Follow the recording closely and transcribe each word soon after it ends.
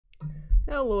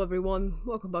Hello everyone,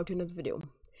 welcome back to another video.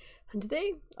 And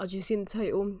today, as you see in the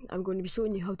title, I'm going to be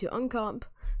showing you how to uncap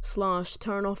 /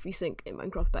 turn off Vsync in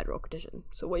Minecraft Bedrock Edition.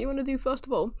 So what you want to do first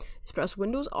of all is press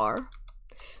Windows R,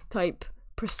 type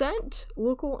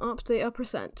 %local apps data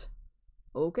 %,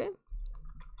 okay?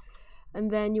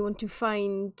 And then you want to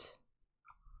find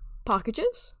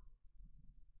packages,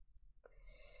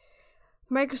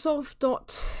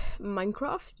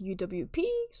 Microsoft.Minecraft UWP,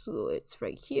 so it's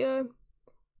right here.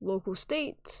 Local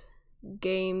state,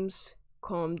 games,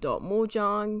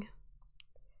 com.mojang,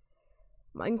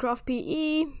 Minecraft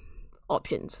PE,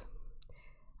 options.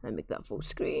 And make that full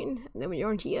screen. And then when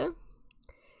you're on here, you're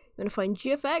going to find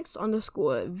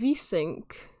gfx_vsync.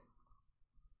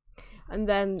 And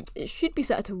then it should be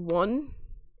set to 1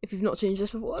 if you've not changed this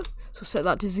before. So set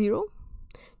that to 0.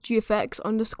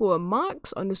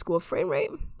 gfx_max_frame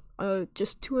rate.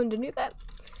 Just 2 underneath it.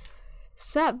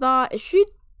 Set that, it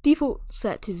should default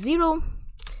set to 0,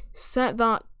 set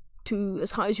that to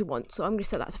as high as you want. So I'm going to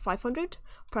set that to 500,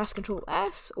 press Ctrl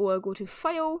S or go to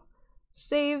File,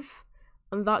 Save,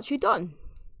 and that's you done.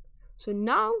 So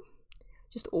now,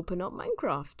 just open up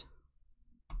Minecraft.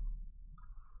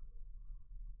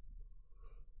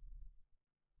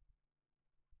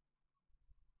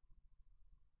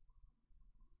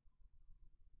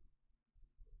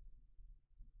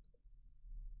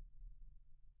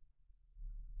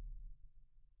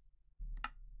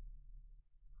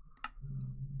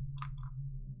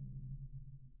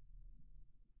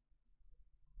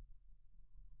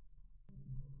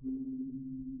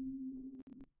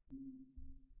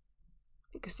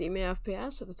 You can see my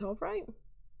FPS at the top right.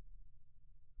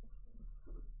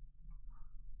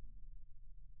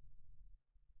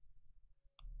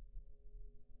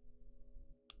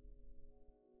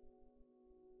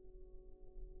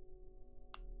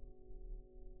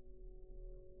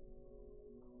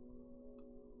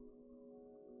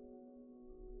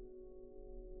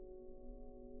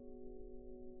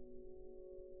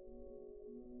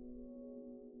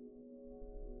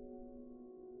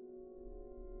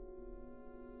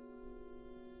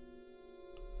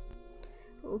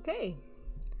 Okay,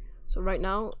 so right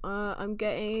now I'm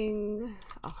getting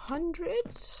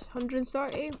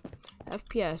 130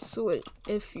 FPS. So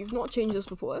if you've not changed this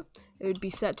before, it would be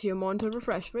set to your monitor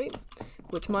refresh rate,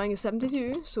 which mine is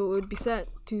 72, so it would be set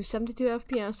to 72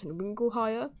 FPS, and it wouldn't go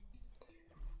higher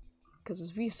because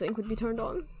this Vsync would be turned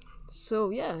on.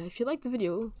 So yeah, if you liked the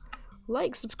video,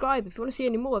 like, subscribe. If you want to see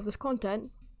any more of this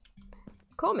content,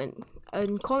 comment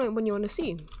when you want to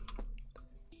see.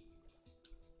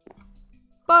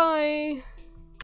 Bye!